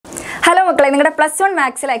Hello, you plus 1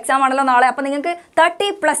 max exam. You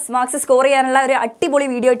 30+ marks score a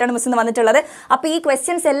video. These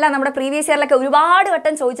questions are previous year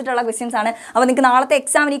questions.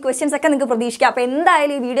 Exam questions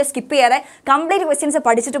video skip complete questions.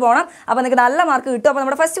 First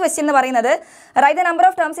question write the number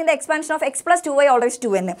of terms in the expansion of x plus 2y all raised to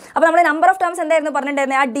 2n. Number of terms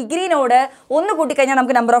degree node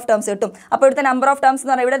number of terms. The number of terms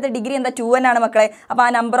the degree and the 2n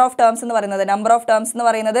number of terms number of terms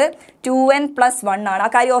 2n plus 1 ആണ്. ആ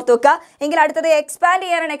കാര്യം ഓർത്തുവെക്കുക. എങ്കിൽ അടുത്തത് expand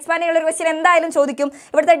ചെയ്യാനുള്ള question എന്തായാലും ചോദിക്കും.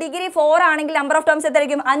 ഇവിടുത്തെ degree 4 ആണെങ്കിൽ number of terms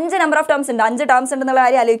എത്രയായിരിക്കും? 5 number of terms ഉണ്ട്. 5 terms ഉണ്ടെന്നുള്ള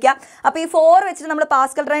കാര്യം ആലോചിക്കുക. അപ്പോൾ ഈ 4 വെച്ചിട്ട് നമ്മൾ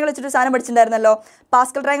പാസ്കൽ ട്രയാങ്കിൾ വെച്ചിട്ട് സാധനം പഠിച്ചിട്ടുണ്ടായിരുന്നല്ലോ.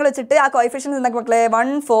 പാസ്കൽ ട്രയാങ്കിൾ വെച്ചിട്ട് ആ കോഎഫിഷ്യൻസ് എന്തൊക്കെ മക്കളെ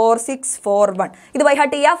 1 4 6 4 1. ഇത് ബൈ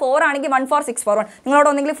ഹാർട്ട് ചെയ്യുക. 4 ആണെങ്കിൽ 1 4 6 4 1. നിങ്ങളോട്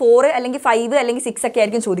ഒന്നെങ്കിൽ 4 അല്ലെങ്കിൽ 5 അല്ലെങ്കിൽ 6 ഒക്കെ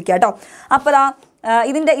ആയിരിക്കും ചോദിക്കുക കേട്ടോ. അപ്പോൾ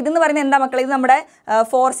ഇതെന്ന് പറയുന്നത് എന്താ മക്കളെ? ഇത് നമ്മുടെ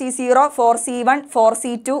 4C0, 4C1,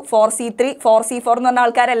 4C2, 4C3, 4C4 എന്ന് പറഞ്ഞ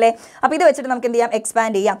ആൾക്കാരല്ലേ. അപ്പോൾ ഇത് വെച്ചിട്ട് നമുക്ക് എന്ത് ചെയ്യാം?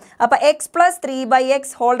 എക്സ്പാൻഡ് ചെയ്യാം. അപ്പോൾ x plus 3/x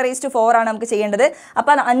whole raised to 4 ആണ് നമുക്ക് ചെയ്യേണ്ടത്.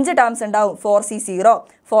 അപ്പോൾ അത് 5 ടേംസ് ഉണ്ടാവും. 4C0,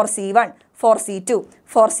 4C1, 4C2,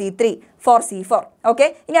 4C3, 4C4. Okay,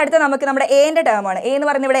 ഇനി അടുത്ത നമുക്ക് നമ്മുടെ എന്റെ ടേം ആണ്. എ എന്ന്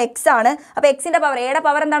പറയുന്നത് ഇവിടെ എക്സ് ആണ്. അപ്പോൾ എക്സിന്റെ പവർ, എയുടെ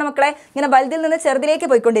പവർ എന്താണ് മക്കളെ? ഇങ്ങനെ വലുതിൽ നിന്ന് ചെറുതിലേക്ക്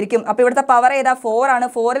പോയിക്കൊണ്ടിരിക്കും. അപ്പോൾ ഇവിടുത്തെ പവർ ഏതാ? 4 ആണ്.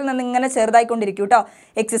 4ൽ നിന്ന് ഇങ്ങനെ ചെറുതായിക്കൊണ്ടിരിക്കും കേട്ടോ.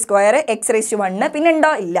 x² x⁻1 പിന്നെ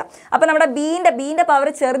ഉണ്ടോ? ഇല്ല. അപ്പോൾ നമ്മുടെ ബീന്റെ പവർ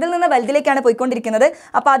ചെറുതിൽ നിന്ന് വലുതിലേക്കാണ് പോയിക്കൊണ്ടിരിക്കുന്നത്.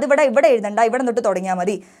 അപ്പോൾ അത് ഇവിടെ എഴുതണ്ട, ഇവിടെ തൊട്ട് തുടങ്ങിയാൽ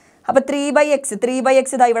മതി. അപ്പോൾ 3/x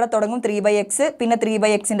ഇതാ ഇവിടെ തുടങ്ങും. 3/x പിന്നെ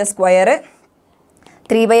 3/xന്റെ square,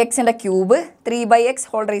 3/x cube, 3/x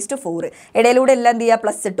whole raised to 4. ഇടയിലൂടെ എല്ലാം എന്ത് ചെയ്യുക?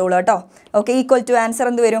 പ്ലസ് ഇട്ടോളൂ കേട്ടോ. ഓക്കെ, ഈക്വൽ ടു ആൻസർ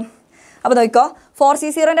എന്ത് വരും? അപ്പോൾ നോക്കിക്കോ,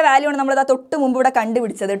 4C0ൻ്റെ വാല്യൂ ആണ് നമ്മൾ തൊട്ട് മുമ്പ് ഇവിടെ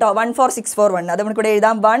കണ്ടുപിടിച്ചത് കേട്ടോ. 14641. അത് നമുക്ക് ഇവിടെ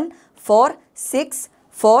എഴുതാം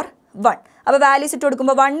 14641. അപ്പോൾ വാല്യൂസ് ഇട്ട്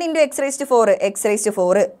കൊടുക്കുമ്പോൾ 1 ×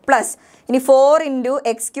 x⁻4 പ്ലസ് ഇനി 4 ×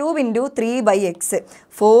 x³ × 3/x,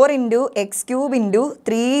 4 × x³ ×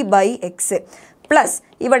 3/x plus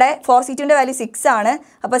ഇവിടെ 4C2ൻ്റെ വാല്യൂ 6 ആണ്.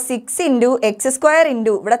 അപ്പോൾ 6 × x²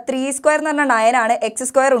 ഇവിടെ 3² എന്ന് പറഞ്ഞാൽ 9 ആണ്. x²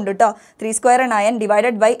 ഉണ്ട് കേട്ടോ. 3² 9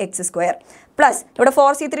 ഡിവൈഡഡ് ബൈ x² പ്ലസ് ഇവിടെ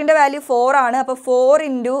 4C3ൻ്റെ വാല്യൂ 4 ആണ്. അപ്പോൾ 4 ×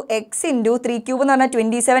 x × 3³ എന്ന് പറഞ്ഞാൽ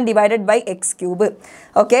 27 ഡിവൈഡഡ് ബൈ x³.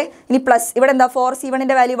 ഓക്കെ, ഇനി പ്ലസ് ഇവിടെ എന്താ?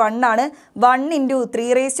 4C1ൻ്റെ വാല്യൂ 1 ആണ്. 1 ×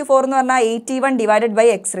 3⁻4 എന്ന് പറഞ്ഞാൽ 81 ഡിവൈഡഡ് ബൈ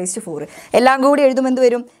x⁻4. എല്ലാം കൂടി എഴുതുമ്പോൾ എന്ത്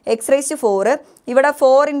വരും? x⁻4 ഇവിടെ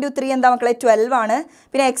 4 × 3 എന്താ മക്കളെ? 12 ആണ്.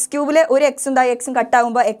 പിന്നെ x³ ഒരു എക്സും എക്സും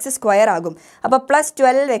കട്ടാകുമ്പോൾ x² ആകും. അപ്പോൾ പ്ലസ്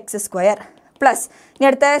 12x² പ്ലസ് ഇനി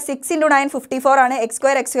അടുത്ത 6 × 9 54 ആണ്. x²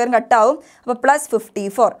 കട്ടാവും. അപ്പോൾ പ്ലസ്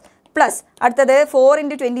 54 പ്ലസ് അടുത്തത് 4 ×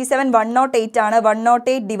 27 108 ആണ്.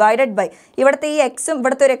 108 ഡിവൈഡഡ് ബൈ ഇവിടുത്തെ ഈ എക്സും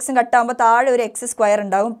ഇവിടുത്തെ ഒരു എക്സും കട്ടാകുമ്പോൾ താഴെ ഒരു x²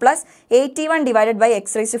 ഉണ്ടാവും. പ്ലസ് 81 ഡിവൈഡഡ് ബൈ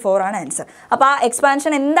x⁻4 ആണ് ആൻസർ. അപ്പോൾ ആ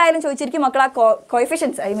എക്സ്പാൻഷൻ എന്തായാലും ചോദിച്ചിരിക്കും മക്കൾ. ആ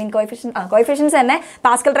കോഎഫിഷ്യൻസ് തന്നെ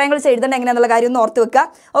പാസ്കൽ ട്രയാങ്കിൾസ് എഴുതേണ്ട എങ്ങനെയാണെന്നുള്ള കാര്യം ഒന്ന് ഓർത്ത് വെക്കുക.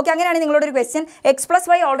 ഓക്കെ, അങ്ങനെയാണ് നിങ്ങളോട് ഒരു question x plus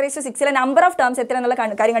y all raised to 6 number of terms എത്ര എന്നുള്ള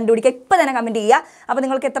കാര്യം കണ്ടുപിടിക്കുക. ഇപ്പോൾ തന്നെ കമൻറ്റ് ചെയ്യുക. അപ്പോൾ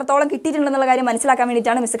നിങ്ങൾക്ക് എത്രത്തോളം കിട്ടിയിട്ടുണ്ടെന്നുള്ള കാര്യം മനസ്സിലാക്കാൻ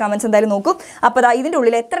വേണ്ടിയിട്ടാണ് മിസ് കമൻറ്റ്സ് എന്തായാലും നോക്കും. അപ്പോൾ ഇതിൻ്റെ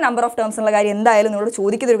ഉള്ളിൽ എത്ര നമ്പർ ഓഫ് ടേംസ് എന്നുള്ള കാര്യം എന്തായാലും നിങ്ങളോട്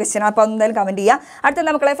ചോദിക്കുന്ന ഒരു ക്വസ്റ്റ്യൻ. അപ്പോൾ എന്തായാലും കമൻറ്റ് ചെയ്യുക. അടുത്ത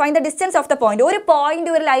മക്കളെ find the distance of the point. ഒരു പോയിന്റ്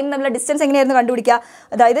ഒരു ലൈൻ തമ്മിലുള്ള ഡിസ്റ്റൻസ് എങ്ങനെയായിരുന്നു കണ്ടുപിടിക്കുക?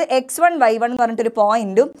 അതായത് x1 y1 എന്ന് പറഞ്ഞിട്ടൊരു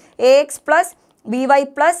പോയിന്റും ax plus by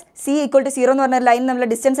plus c equal to 0 എന്ന് പറഞ്ഞ ലൈൻ തമ്മിലുള്ള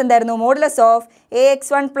ഡിസ്റ്റൻസ് എന്തായിരുന്നു? Modulus of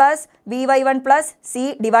ax1 plus by1 plus c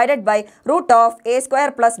divided by root of a²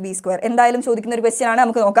 plus b². എന്തായാലും ചോദിക്കുന്ന ഒരു ക്വസ്റ്റ്യൻ ആണ്.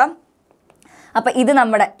 നമുക്ക് നോക്കാം. അപ്പോൾ ഇത്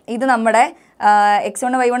നമ്മുടെ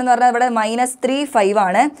x1 y1 എന്ന് പറഞ്ഞാൽ ഇവിടെ -3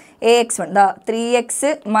 ആണ്. ax1 3x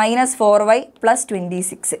 - 4y +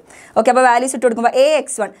 26. ഓക്കെ, അപ്പോൾ വാല്യൂസ് ഇട്ട് കൊടുക്കുമ്പോൾ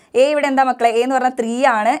ax1 ഇവിടെ എന്താ മക്കളെ? a എന്ന് പറഞ്ഞാൽ 3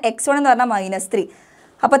 ആണ്. x1 എന്ന് പറഞ്ഞാൽ -3.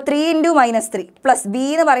 അപ്പോൾ 3 × -3 പ്ലസ് b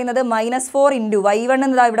എന്ന് പറയുന്നത് -4 × y1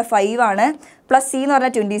 എന്നതാ ഇവിടെ 5 ആണ്. പ്ലസ് c എന്ന്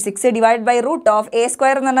പറഞ്ഞാൽ 26 divide by root of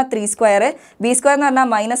a² എന്ന് പറഞ്ഞാൽ 3² b² എന്ന് പറഞ്ഞാൽ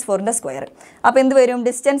 -4ൻ്റെ സ്ക്വയർ. അപ്പോൾ എന്ത് വരും?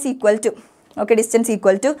 Distance equal to distance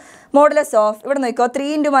equal to modulus of ഇവിടെ നോക്കിക്കോ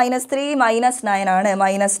 3 × -3 -9 ആണ്.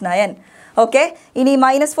 -9. ഓക്കെ, ഇനി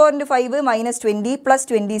 -4 × 5 -20 plus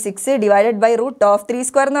 26 divided by root of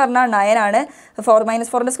 3² എന്ന് പറഞ്ഞാൽ 9 ആണ്.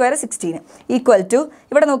 -4ൻ്റെ സ്ക്വയർ 16 ഈക്വൽ ടു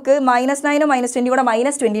ഇവിടെ നോക്ക് -9 -20 കൂടെ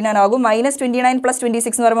 -29 ആകും. -29 പ്ലസ്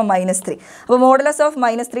 26 എന്ന് പറയുമ്പോൾ -3. അപ്പോൾ മോഡുലസ് ഓഫ്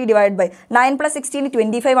 -3 ഡിവൈഡ് ബൈ 9 + 16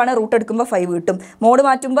 25 ആണ്. റൂട്ട് എടുക്കുമ്പോൾ 5 കിട്ടും. മോഡ്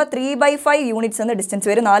മാറ്റുമ്പോൾ 3/5 യൂണിറ്റ്സ് എന്ന് ഡിസ്റ്റൻസ്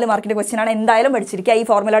വരും. 4 മാർക്കിൻ്റെ ക്വസ്റ്റ്യൻ ആണ്. എന്തായാലും പഠിച്ചിരിക്കുക ഈ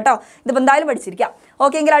ഫോർമുല കേട്ടോ. ഇതിപ്പോൾ എന്തായാലും പഠിച്ചിരിക്കുക.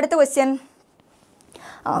 ഓക്കെ, എങ്കിൽ അടുത്ത ക്വസ്റ്റ്യൻ.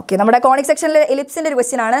 ഓക്കെ, നമ്മുടെ കോണിക് സെക്ഷനിൽ എലിപ്സിൻ്റെ ഒരു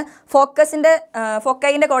ക്വസ്റ്റ്യൻ ആണ്.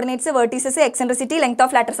 ഫോക്കൈൻ്റെ coordinates, vertices, eccentricity, length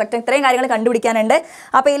of lateral structure, ഇത്രയും കാര്യങ്ങൾ കണ്ടുപിടിക്കാനുണ്ട്.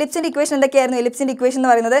 അപ്പോൾ എലിപ്സിൻ്റെ ഇക്വേഷൻ എന്തൊക്കെയായിരുന്നു? എലിപ്സിൻ്റെ ഇക്വേഷൻ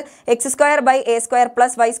എന്ന് പറയുന്നത് x²/a²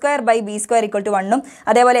 + y²/b² = 1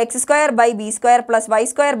 അതേപോലെ x²/b² +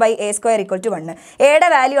 y²/a² = 1. എയുടെ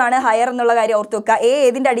വാല്യൂ ആണ് ഹയർ എന്നുള്ള കാര്യം ഓർത്ത് വെക്കുക. എ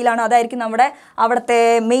ഏതിൻ്റെ അടിയിലാണോ അതായിരിക്കും നമ്മുടെ അവിടുത്തെ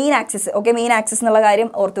main axis. Okay, main axis എന്നുള്ള കാര്യം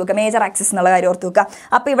ഓർത്ത് വെക്കുക, മേജർ ആക്സിസ് എന്നുള്ള കാര്യം ഓർത്ത് വെക്കുക.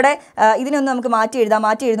 അപ്പോൾ ഇവിടെ ഇതിനൊന്ന് നമുക്ക് മാറ്റി എഴുതാം.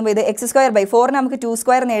 മാറ്റി എഴുതുമ്പോൾ ഇത് x²/4 നമുക്ക്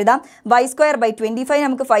 2² എന്ന് എഴുതാം, y²/25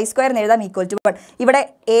 നമുക്ക് 5² എന്ന് എഴുതാം, = 1. ഇവിടെ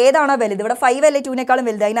ഏതാണോ വലുത്? ഇവിടെ 5 അല്ലേ 2-നേക്കാളും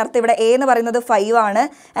വലുത്. അതിനർത്ഥം ഇവിടെ എ എന്ന് പറയുന്നത് 5 ആണ്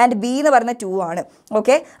ആൻഡ് ബി എന്ന് പറയുന്നത് 2 ആണ്.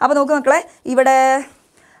 ഓക്കെ, അപ്പോൾ നോക്ക് മക്കളെ, ഇവിടെ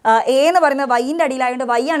എ എന്ന് പറയുന്നത് വൈൻ്റെ അടിയിലായതുകൊണ്ട്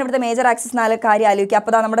വൈ ആണ് ഇവിടുത്തെ മേജർ ആക്സിസ് എന്നുള്ള കാര്യം ആലോചിക്കുക.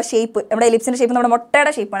 അപ്പോൾ നമ്മുടെ ഷേപ്പ്, നമ്മുടെ എലിപ്സിൻ്റെ ഷേപ്പ് നമ്മുടെ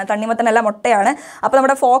മുട്ടയുടെ ഷേപ്പാണ്, തണ്ണിമത്തനല്ല മുട്ടയാണ്. അപ്പോൾ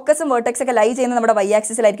നമ്മുടെ ഫോക്കസും വേർട്ടെക്സ് ഒക്കെ ലൈ ചെയ്യുന്നത് നമ്മുടെ വൈ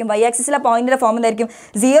ആക്സിസിലായിരിക്കും. വൈ ആക്സിസിലെ പോയിന്റിൻ്റെ ഫോം എന്തായിരിക്കും?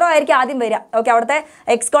 0 ആയിരിക്കും ആദ്യം വരിക. ഓക്കെ, അവിടുത്തെ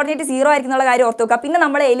എക്സ് കോർഡിനേറ്റ് 0 ആയിരിക്കും എന്നുള്ള കാര്യം ഓർത്ത് വെക്കുക. പിന്നെ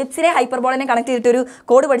നമ്മൾ എലിപ്സിനെ ഹൈപ്പർബോളിനെ കണക്ട് ചെയ്തിട്ടൊരു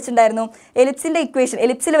കോഡ് പഠിച്ചിട്ടുണ്ടായിരുന്നു. എലിപ്സിൻ്റെ ഇക്വേഷൻ,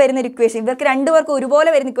 എലിപ്സിൽ വരുന്ന ഒരു ഇക്വേഷൻ, ഇവർക്ക് രണ്ടുപേർക്കും ഒരുപോലെ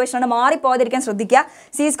വരുന്ന ഇക്വേഷനാണ്, മാറിപ്പോകാതിരിക്കാൻ ശ്രദ്ധിക്കുക.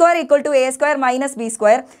 c² = a² - b²,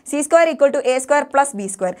 c² = a² +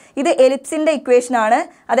 b². ഇത് എലിപ്സിൻ്റെ ഇക്വേഷനാണ്.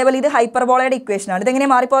 അതേപോലെ ഇത് ഹൈപ്പർബോളയുടെ ഇക്വേഷനാണ്. ഇതെങ്ങനെ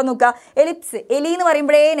മാറിപ്പോകാൻ നോക്കുക? എലിപ്സ്, എലി എന്ന്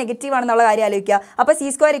പറയുമ്പോഴേ നെഗറ്റീവ് ആണെന്നുള്ള കാര്യം ആലോചിക്കുക. അപ്പോൾ c²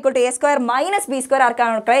 = a² - b²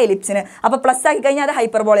 ആർക്കാണ് എലിപ്സിന്. അപ്പോൾ പ്ലസ് ആക്കി കഴിഞ്ഞാൽ അത്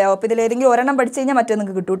ഹൈപ്പർബോളയാവും. അപ്പോൾ ഇതിലേതെങ്കിലും ഒരെണ്ണം പഠിച്ചു കഴിഞ്ഞാൽ മറ്റൊന്ന്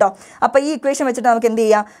നിങ്ങൾക്ക് കിട്ടും കേട്ടോ. അപ്പോൾ ഈ ഇക്വേഷൻ വെച്ചിട്ട് നമുക്ക് എന്ത്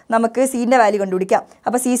ചെയ്യാം? നമുക്ക് സീൻ്റെ വാല്യൂ കണ്ടുപിടിക്കാം.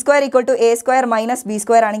 അപ്പോൾ c² = a² -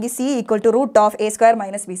 b² ആണെങ്കിൽ c =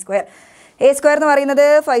 √a² - b². a² എന്ന് പറയുന്നത്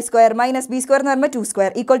 5² - b² എന്ന് പറയുമ്പോൾ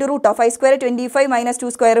 2² = √5² 25 -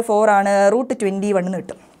 2² 4 ആണ്, √21 എന്ന്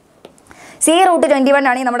കിട്ടും. c √21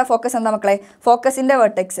 ആണെങ്കിൽ നമ്മുടെ ഫോക്കസ് എന്താ മക്കളെ? ഫോക്കസിൻ്റെ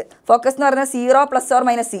വെർട്ടെക്സ്. ഫോക്കസ് എന്ന് പറഞ്ഞാൽ 0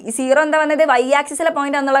 ± c. ഈ 0 എന്താ വന്നത്? വൈ ആക്സിസിലെ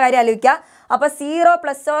പോയിന്റ് എന്നുള്ള കാര്യം ആലോചിക്കുക. അപ്പോൾ 0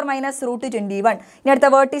 ± √21. ഇനി അടുത്ത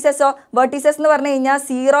വേർട്ടീസസോ? വേർട്ടീസസ് എന്ന് പറഞ്ഞു കഴിഞ്ഞാൽ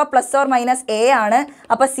 0 ± a ആണ്.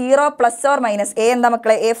 അപ്പോൾ 0 ± a എന്താ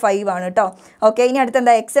മക്കളെ? a5 ആണ് കേട്ടോ. ഓക്കെ, ഇനി അടുത്ത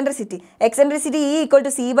എന്താ? എക്സെൻട്രിസിറ്റി. എക്സെൻട്രിസിറ്റി E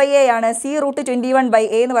 = c/a ആണ്. c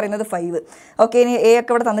 √21/a എന്ന് പറയുന്നത് 5. ഓക്കെ, ഇനി a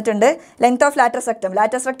ഒക്കെ ഇവിടെ തന്നിട്ടുണ്ട്. Length of lateral സ്ട്രക്റ്റം.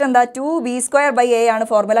 ലാറ്റർ സ്ട്രക്റ്റം എന്താ? 2b²/a ആണ്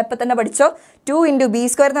ഫോർമുല. ഇപ്പോൾ തന്നെ പഠിച്ചോ. 2 × b²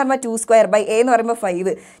 എന്ന് പറയുമ്പോൾ 2²/a എന്ന് പറയുമ്പോൾ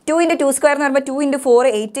 5. 2 × 2² എന്ന് പറയുമ്പോൾ 2 × 4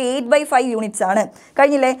 8. 8/5 യൂണിറ്റ്സ് ആണ്.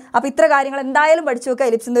 കഴിഞ്ഞില്ലേ? അപ്പോൾ ഇത്ര കാര്യങ്ങൾ എന്തായാലും പഠിച്ചു വെക്കുക.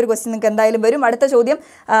 എലിപ്സിൻ്റെ ഒരു ക്വസ്റ്റ്യൻ നിങ്ങൾക്ക് എന്തായാലും വരും. അടുത്ത ചോദ്യം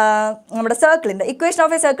നമ്മുടെ സർക്കിളിൻ്റെ equation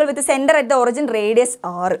of A circle with centre at the origin radius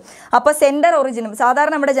r. അപ്പോൾ സെൻറ്റർ ഒറിജിനും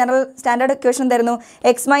സാധാരണ നമ്മുടെ ജനറൽ സ്റ്റാൻഡേർഡ് ഇക്വേഷൻ എന്തായിരുന്നു?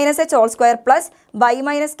 x - h² + y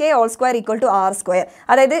 - k² = r².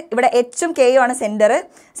 അതായത് ഇവിടെ h-ഉം k-യും ആണ്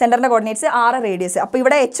സെൻറ്ററിൻ്റെ കോർഡിനേറ്റ്സ്, r റേഡിയസ്. അപ്പോൾ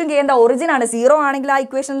ഇവിടെ h-ഉം k എന്താ? ഒറിജിൻ ആണ്. 0 ആണെങ്കിൽ ആ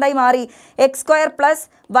ഇക്വേഷൻ എന്തായി മാറി? x² +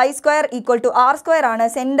 y² = r² ആണ്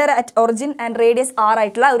centre at origin and radius r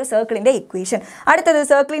ആയിട്ടുള്ള ഒരു സർക്കിളിൻ്റെ ഇക്വേഷൻ. അടുത്തത്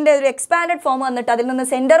സർക്കിളിൻ്റെ ഒരു എക്സ്പാൻഡഡ് ഫോം വന്നിട്ട് അതിൽ നിന്ന്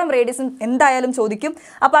സെൻറ്ററും റേഡിയസും എന്തായാലും ചോദിക്കും.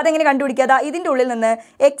 അപ്പോൾ അതെങ്ങനെ കണ്ടുപിടിക്കുക? ഇതിൻ്റെ ഉള്ളിൽ നിന്ന്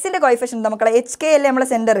എക്സിൻ്റെ കോയിഫിഷ്യൻ്റ് മക്കളെ hk അല്ലേ നമ്മളെ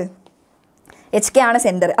സെൻറ്റർ? hk ആണ്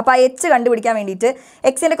സെൻറ്റർ. അപ്പോൾ ആ h കണ്ടുപിടിക്കാൻ വേണ്ടിയിട്ട്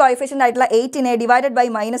എക്സിൻ്റെ കോയിഫിഷ്യൻ്റ് ആയിട്ടുള്ള 8നെ ഡിവൈഡഡ് ബൈ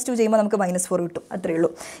 -2 ചെയ്യുമ്പോൾ നമുക്ക് -4 കിട്ടും. അത്രയേ ഉള്ളൂ.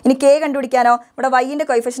 ഇനി k കണ്ടുപിടിക്കാനോ? ഇവിടെ വൈൻ്റെ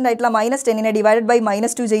കോയിഫിഷ്യൻ്റ് ആയിട്ടുള്ള -10നെ ഡിവൈഡഡ് ബൈ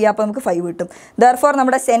 -2 ചെയ്യുക, അപ്പോൾ നമുക്ക് 5 കിട്ടും. ദെർഫോർ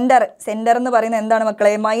നമ്മുടെ സെൻറ്റർ എന്ന് പറയുന്നത് എന്താണ്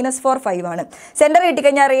മക്കളെ? -4 5 ആണ്. സെൻറ്റർ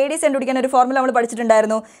കിട്ടിക്കഴിഞ്ഞാൽ റേഡിയസ് കണ്ടുപിടിക്കാൻ ഒരു ഫോർമുല നമ്മൾ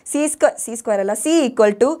പഠിച്ചിട്ടുണ്ടായിരുന്നു. c² അല്ല, c =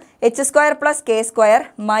 h² + k²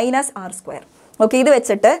 - r². Okay, ഇത്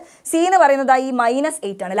വെച്ചിട്ട് c എന്ന് പറയുന്നത് ഈ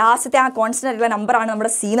 -8 ആണ്. ലാസ്റ്റത്തെ ആ കോൺസ്റ്റൻ്റ് ആയിട്ടുള്ള നമ്പറാണ് നമ്മുടെ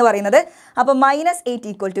c എന്ന് പറയുന്നത്. അപ്പോൾ -8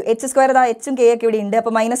 = h². h-ഉം k ഒക്കെ ഇവിടെ ഉണ്ട്.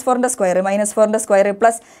 അപ്പോൾ -4ൻ്റെ സ്ക്വയർ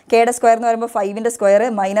പ്ലസ് k-യുടെ സ്ക്വയർ എന്ന് പറയുമ്പോൾ 5ൻ്റെ സ്ക്വയർ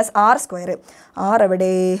 -r². r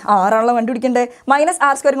എവിടെ? r ആണല്ലോ കണ്ടുപിടിക്കേണ്ടത്.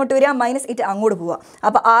 -r² ഇങ്ങോട്ട് വരിക, -8 അങ്ങോട്ട് പോവുക.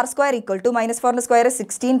 അപ്പോൾ r² = -4ൻ്റെ സ്ക്വയർ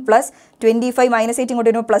 16 + 25 -8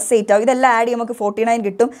 ഇങ്ങോട്ട് വരുമ്പോൾ +8 ആവും. ഇതെല്ലാം ആഡ് ചെയ്യുമ്പോൾ നമുക്ക് 49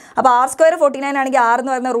 കിട്ടും. അപ്പോൾ r² 49 ആണെങ്കിൽ r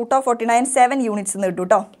എന്ന് പറയുന്നത് √49 7 യൂണിറ്റ്സ് എന്ന് കിട്ടും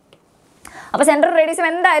കേട്ടോ. അപ്പോൾ സെൻട്രൽ റേഡിയസും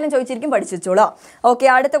എന്തായാലും ചോദിച്ചിരിക്കും, പഠിച്ചു വെച്ചോളൂ. ഓക്കെ,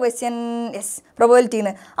 അടുത്ത ക്വസ്റ്റ്യൻ. യെസ്,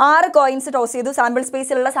 പ്രോബബിലിറ്റിന്ന് 6 കോയിൻസ് ടോസ് ചെയ്തു. സാമ്പിൾ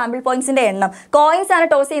സ്പേസിലുള്ള സാമ്പിൾ പോയിന്റ്സിൻ്റെ എണ്ണം. കോയിൻസ് ആണ്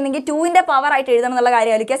ടോസ് ചെയ്യുന്നെങ്കിൽ 2ൻ്റെ പവർ ആയിട്ട് എഴുതണം എന്നുള്ള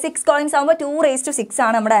കാര്യം ആയിരിക്കുക. 6 കോയിൻസ് ആകുമ്പോൾ 2�6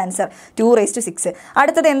 ആണ് നമ്മുടെ ആൻസർ. 2�6.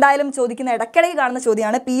 അടുത്തത് എന്തായാലും ചോദിക്കുന്ന ഇടയ്ക്കിടയ്ക്ക് കാണുന്ന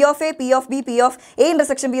ചോദ്യമാണ്. P of A, P of B, P of A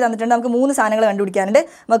 * B തന്നിട്ടുണ്ട്. നമുക്ക് 3 സാധനങ്ങൾ കണ്ടുപിടിക്കാനുണ്ട്.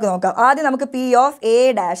 നമുക്ക് നോക്കാം. ആദ്യം നമുക്ക് P of A',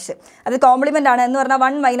 അത് കോംപ്ലിമെൻ്റ് ആണ് എന്ന് പറഞ്ഞാൽ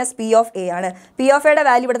 1 - P of A ആണ്. P of Aയുടെ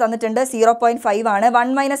വാല്യൂ ഇവിടെ തന്നിട്ടുണ്ട് 0.5 ആണ്.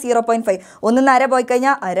 1 - 0.5 1 പോയി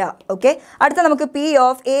കഴിഞ്ഞാൽ അര. ഓക്കെ, അടുത്ത നമുക്ക് P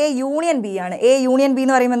of A union B ആണ്. A യൂണിയൻ B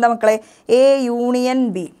എന്ന് പറയുമ്പോൾ എന്താ മക്കളെ? A union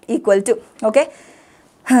B = okay,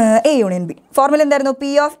 A union B formula എന്തായിരുന്നു? P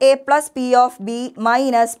of A + P of B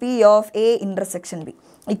 - P of A * B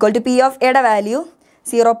 = P of Aയുടെ value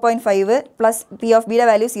 0.5 plus P of Bയുടെ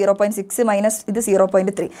value 0.6 minus ഇത്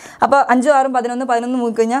 0.3. അപ്പോൾ 5 6 11 11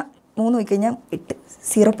 പോയി കഴിഞ്ഞാൽ 3 പോയി കഴിഞ്ഞാൽ 8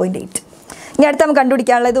 0.8. ഇനി അടുത്ത് നമുക്ക്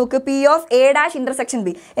കണ്ടുപിടിക്കാനുള്ളത് നോക്ക്. P of A' * B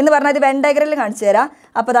എന്ന് പറഞ്ഞാൽ ഇത് വെൻ ഡയഗ്രാമിൽ കാണിച്ചു തരാം.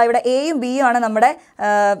 അപ്പോൾ അതാ ഇവിടെ എയും ബിയും ആണ് നമ്മുടെ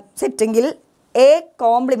സെറ്റെങ്കിൽ എ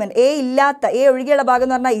കോംപ്ലിമെൻറ്റ്, എ ഇല്ലാത്ത, എ ഒഴികെയുള്ള ഭാഗം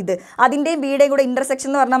എന്ന് പറഞ്ഞാൽ ഇത്, അതിൻ്റെയും ബിയുടെയും കൂടെ ഇൻ്റർസെക്ഷൻ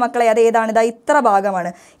എന്ന് പറഞ്ഞാൽ മക്കളെ അത് ഏതാണ്? ഇതാ ഇത്ര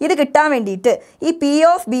ഭാഗമാണ്. ഇത് കിട്ടാൻ വേണ്ടിയിട്ട് ഈ പി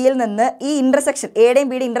ഓഫ് ബിയിൽ നിന്ന് ഈ ഇൻ്റർസെക്ഷൻ, എയുടെയും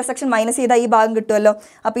ബിയുടെ ഇൻ്റർസെക്ഷൻ മൈനസ് ചെയ്താൽ ഈ ഭാഗം കിട്ടുമല്ലോ.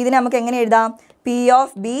 അപ്പോൾ ഇതിനെ നമുക്ക് എങ്ങനെ എഴുതാം? P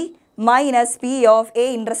of B minus P of A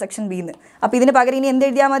intersection B എന്ന്. അപ്പോൾ ഇതിന് പകരം ഇനി എന്ത്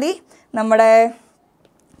എഴുതിയാൽ മതി? നമ്മുടെ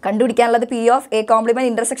കണ്ടുപിടിക്കാനുള്ളത് P of A compliment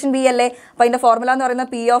intersection B അല്ലേ. അപ്പോൾ അതിൻ്റെ ഫോർമുല എന്ന് പറയുന്നത്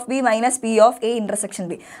P of B minus P of A intersection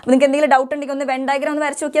B. അപ്പോൾ നിങ്ങൾക്ക് എന്തെങ്കിലും ഡൗട്ട് ഉണ്ടെങ്കിൽ ഒന്ന് വെൻ ഡയഗ്രാം ഒന്ന്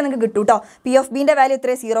വരച്ച് നോക്കിയാൽ നിങ്ങൾക്ക് കിട്ടും കേട്ടോ. പി ഓഫ് ബിൻ്റെ വാല്യൂ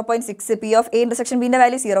എത്ര? 0.6. P of A intersection ബിൻ്റെ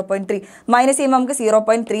value 0.3. Minus ചെയ്യുമ്പോൾ നമുക്ക്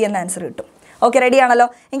 0.3 എന്ന ആൻസർ കിട്ടും. ഓക്കെ, റെഡി ആണല്ലോ?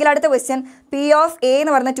 എങ്കിൽ അടുത്ത ക്വസ്റ്റ്യൻ, പി ഓഫ് എ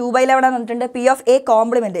എന്ന് പറഞ്ഞാൽ 2/11 വന്നിട്ടുണ്ട്. P of A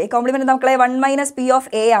compliment, A compliment നമുക്കുള്ള 1 മൈനസ് പി ഓഫ്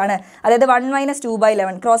എ ആണ്. അതായത് 1 മൈനസ്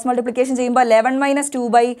 2/11 ക്രോസ് മൾട്ടിപ്ലിക്കേഷൻ ചെയ്യുമ്പോൾ 11 മൈനസ്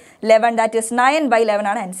 2/11 ദാറ്റ് ഈസ് 9/11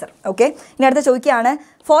 ആണ് ആൻസർ. ഓക്കെ, ഇനി അടുത്ത ചോദിക്കുകയാണ്,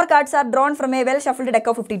 4 cards are drawn from a well shuffled deck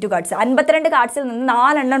of 52 cards. 52 കാർഡ്സിൽ നിന്ന്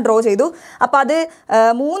 4 എണ്ണം ഡ്രോ ചെയ്തു. അപ്പോൾ അത്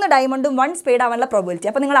 3 ഡയമണ്ടും 1 സ്പേഡ് ആവാനുള്ള പ്രോബിലിറ്റി.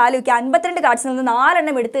 അപ്പോൾ നിങ്ങൾ ആലോചിക്കുക, 52 കാർഡ്സിൽ നിന്ന് 4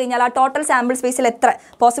 എണ്ണം എടുത്തു കഴിഞ്ഞാൽ ആ ടോട്ടൽ സാമ്പിൾ സ്പേസിൽ എത്ര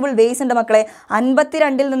പോസിബിൾ വേസ് ഉണ്ട് മക്കളെ?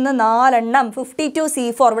 52 നിന്ന് 4 എണ്ണം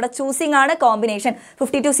 52C4. ഇവിടെ ചൂസിങ് ആണ്, കോമ്പിനേഷൻ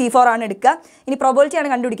 52C4 ആണ് എടുക്കുക. ഇനി പ്രോബിലിറ്റി ആണ്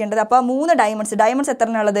കണ്ടുപിടിക്കേണ്ടത്. അപ്പോൾ 3 ഡയമണ്ട്സ് എത്ര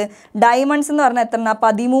ഉള്ളത്? ഡയമണ്ട്സ് എന്ന് പറഞ്ഞാൽ എത്ര?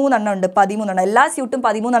 13 എണ്ണം ഉണ്ട്. 13 എണ്ണം, എല്ലാ സ്യൂട്ടും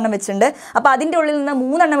 13 എണ്ണം വെച്ചിട്ടുണ്ട്. അപ്പോൾ അതിൻ്റെ ഉള്ളിൽ നിന്ന്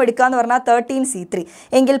 3 എണ്ണം എടുക്കുക എന്ന് പറഞ്ഞാൽ 13C3.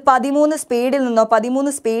 എങ്കിൽ 13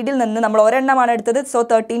 സ്പേഡിൽ നിന്ന് നമ്മൾ ഒരെണ്ണമാണ് എടുത്തത്. So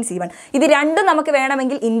 13C1. ഇത് രണ്ടും നമുക്ക്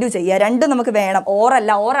വേണമെങ്കിൽ ഇൻഡു ചെയ്യുക. രണ്ടും നമുക്ക് വേണം,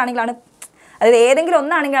 ഓറല്ല. ഓറാണെങ്കിലാണ്, അതായത് ഏതെങ്കിലും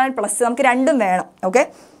ഒന്നാണെങ്കിലാണ് പ്ലസ്, നമുക്ക് രണ്ടും വേണം. ഓക്കെ,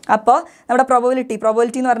 അപ്പോൾ നമ്മുടെ പ്രോബബിലിറ്റി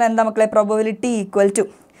എന്ന് പറഞ്ഞാൽ എന്താ മക്കളെ? Probability equal to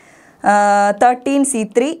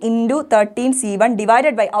 13C3 into 13C1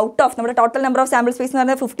 divided by out of നമ്മുടെ total number of sample space എന്ന്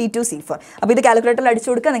പറഞ്ഞാൽ 52C4. അപ്പോൾ ഇത് കാൽക്കുലേറ്ററിൽ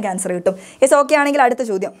അടിച്ചു കൊടുക്കുക, നിങ്ങൾക്ക് ആൻസർ കിട്ടും. യെസ്, ഓക്കെ ആണെങ്കിൽ അടുത്ത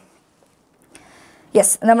ചോദ്യം.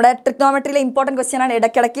 യെസ്, നമ്മുടെ ട്രിഗ്നോമെട്രിയിലെ ഇമ്പോർട്ടൻറ്റ് ക്വസ്റ്റ്യൻ ആണ്.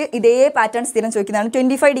 ഇടയ്ക്കിടയ്ക്ക് ഇതേ പാറ്റേൺ സ്ഥിരം ചോദിക്കുന്നതാണ്.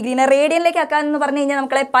 25 ഡിഗ്രീനെ റേഡിയനിലേക്ക് ആക്കാമെന്ന് പറഞ്ഞു കഴിഞ്ഞാൽ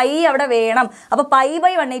നമ്മളെ പൈ അവിടെ വേണം. അപ്പോൾ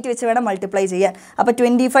π/180 വെച്ച് വേണം മൾട്ടിപ്ലൈ ചെയ്യാൻ. അപ്പോൾ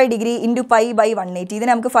 25 ഡിഗ്രി ഇൻറ്റു π/180. ഇതിന്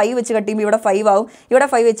നമുക്ക് 5 വെച്ച് കട്ട് ചെയ്യുമ്പോൾ ഇവിടെ 5 ആവും, ഇവിടെ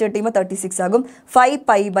 5 വെച്ച് കട്ട് ചെയ്യുമ്പോൾ 36 ആകും.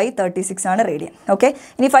 5π/36 ആണ് റേഡിയൻ. ഓക്കെ,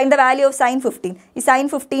 ഇനി find the value of sin 15. ഈ sin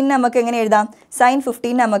 15 നമുക്ക് എങ്ങനെ എഴുതാം? sin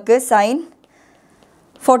 15 നമുക്ക് sin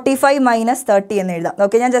 45 മൈനസ് 30 എന്ന് എഴുതാം.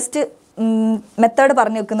 ഓക്കെ, ഞാൻ ജസ്റ്റ് മെത്തേഡ്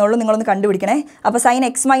പറഞ്ഞു വെക്കുന്നുള്ളൂ, നിങ്ങളൊന്ന് കണ്ടുപിടിക്കണേ. അപ്പോൾ sin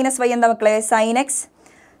x മൈനസ് y എന്താ മക്കളെ? sin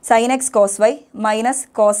x cos y minus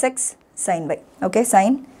cos x sin y. Okay,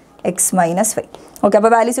 sin x minus y. Okay,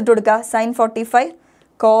 അപ്പോൾ വാല്യൂസ് ഇട്ട് കൊടുക്കുക. sin 45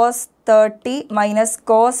 cos 30 minus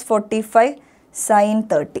cos 45 sin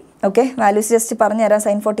 30. Okay, values just പറഞ്ഞു തരാം.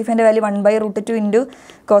 sin 45ൻ്റെ value 1/√2 into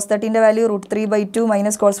cos 30ൻ്റെ value √3/2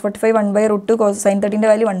 minus cos 45 1/√2 sin 30ൻ്റെ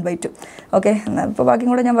value 1/2. Okay, അപ്പോൾ ബാക്കി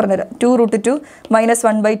കൂടെ ഞാൻ പറഞ്ഞുതരാം. 2√2 മൈനസ്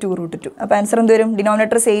 1/2√2. അപ്പോൾ ആൻസർ എന്ത് വരും?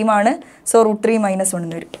 ഡിനോമിനേറ്റർ സെയിം ആണ്, സോ √3 മൈനസ് 1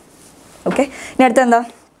 എന്ന് വരും. ഓക്കെ, ഇനി അടുത്ത എന്താ?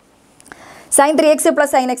 sin 3x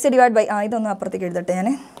plus sin x divide by, ഇതൊന്നും അപ്പുറത്തേക്ക് എഴുതട്ടെ ഞാൻ.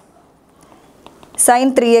 sin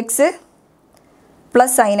 3x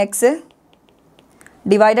plus sin x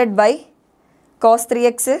divided by cos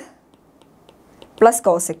 3x plus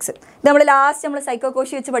cos x. ഇത് നമ്മൾ ലാസ്റ്റ് നമ്മൾ സൈക്കോ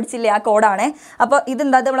കോഷി വെച്ച് പഠിച്ചില്ലേ, ആ കോഡാണ്. അപ്പോൾ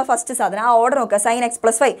ഇതെന്താ? നമ്മളെ ഫസ്റ്റ് സാധനം. ആ ഓർഡർ നോക്കുക. sin x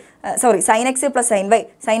plus y, sin x plus sin y,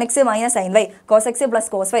 sin x minus sin y, cos x plus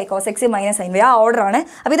cos y, cos x minus sin y. ആ ഓർഡറാണ്.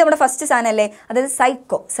 അപ്പോൾ ഇത് നമ്മുടെ ഫസ്റ്റ് സാധനം അല്ലേ, അതായത്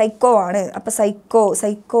സൈക്കോ ആണ്. അപ്പോൾ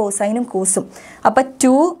സൈക്കോ സൈനും കോസും. അപ്പോൾ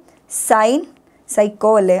 2 sin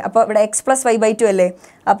സൈക്കോ അല്ലേ. അപ്പോൾ ഇവിടെ x പ്ലസ് y/2 അല്ലേ.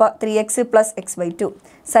 അപ്പോൾ 3x plus x/2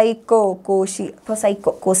 psycho Cauchy. അപ്പോൾ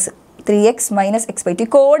psycho cos 3x minus x/2.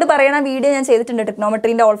 Code പറയണ വീഡിയോ ഞാൻ ചെയ്തിട്ടുണ്ട്,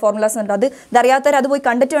 ട്രിഗ്നോമെട്രീൻ്റെ ഓൾ ഫോർമുലാസ് ഉണ്ട്. അത് ഇതറിയാത്തവർ അത് പോയി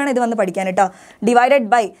കണ്ടിട്ട് വേണം ഇത് വന്ന് പഠിക്കാൻ കേട്ടോ. ഡിവൈഡഡ്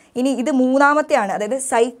ബൈ, ഇനി ഇത് മൂന്നാമത്തെയാണ്, അതായത്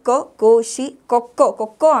സൈക്കോ കോഷി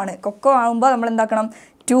കൊക്കോ ആണ്. കൊക്കോ ആകുമ്പോൾ നമ്മൾ എന്താക്കണം?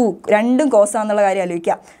 2 രണ്ടും കോസാന്നുള്ള കാര്യം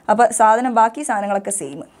ആലോചിക്കുക. അപ്പോൾ ബാക്കി സാധനങ്ങളൊക്കെ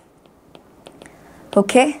സെയിം.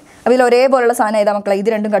 ഓക്കെ, അപ്പോൾ ഇതിൽ ഒരേപോലുള്ള സാധനം ഏതാ മക്കളെ? ഇത്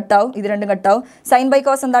രണ്ടും കട്ടാവും. സൈൻ ബൈ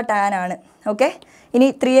കോസ് എന്താ? ടാൻ ആണ്. ഓക്കെ, ഇനി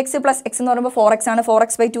 3x പ്ലസ് x എന്ന് പറയുമ്പോൾ 4x ആണ്.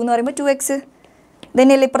 4x/2 എന്ന് പറയുമ്പോൾ 2x.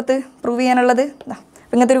 ഇതന്നെയല്ലേ ഇപ്പുറത്ത് പ്രൂവ് ചെയ്യാനുള്ളത്.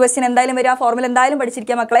 അപ്പോൾ ഇങ്ങനത്തെ ഒരു ക്വസ്റ്റ്യൻ എന്തായാലും വരും. ആ ഫോർമുല എന്തായാലും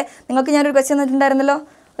പഠിച്ചിരിക്കുക മക്കളെ. നിങ്ങൾക്ക് ഞാനൊരു ക്വസ്റ്റ്യൻ തന്നിട്ടുണ്ടായിരുന്നല്ലോ,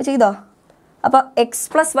 അത് ചെയ്തോ? അപ്പോൾ x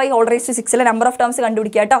plus y whole raise to 6 number of terms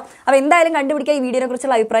കണ്ടുപിടിക്കുക കേട്ടോ. അപ്പോൾ എന്തായാലും കണ്ടുപിടിക്കുക. ഈ വീഡിയോനെ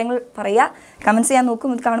കുറിച്ചുള്ള അഭിപ്രായങ്ങൾ പറയുക, കമൻസ് ചെയ്യാൻ നോക്കും.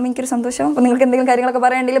 ഇത് കാണുമ്പോൾ എനിക്കൊരു സന്തോഷം. അപ്പോൾ നിങ്ങൾക്ക് എന്തെങ്കിലും കാര്യങ്ങളൊക്കെ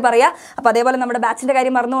പറയുകയാണെങ്കിൽ പറയുക. അപ്പോൾ അതേപോലെ നമ്മുടെ ബാച്ചിൻ്റെ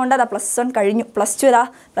കാര്യം മറന്നുകൊണ്ട് അതാ +1 കഴിഞ്ഞു.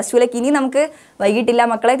 +2 ഇനി നമുക്ക് വൈകിട്ടില്ല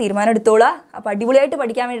മക്കളെ, തീരുമാനം എടുത്തോളുക. അപ്പോൾ അടിപൊളിയായിട്ട്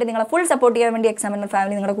പഠിക്കാൻ വേണ്ടി നിങ്ങളെ ഫുൾ സപ്പോർട്ട് ചെയ്യാൻ വേണ്ടി എക്സാമിനർ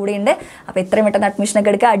ഫാമിലി നിങ്ങളുടെ കൂടെ ഉണ്ട്. അപ്പോൾ എത്രയും പെട്ടെന്ന്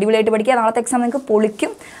അഡ്മിഷനൊക്കെ എടുക്കുക, അടിപൊളിയായിട്ട് പഠിക്കുക. നാളത്തെ എക്സാം നിങ്ങൾക്ക്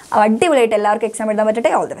പൊളിക്കും. അടിപൊളിയായിട്ട് എല്ലാവർക്കും എക്സാം എഴുതാൻ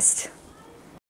പറ്റട്ടെ. All the best.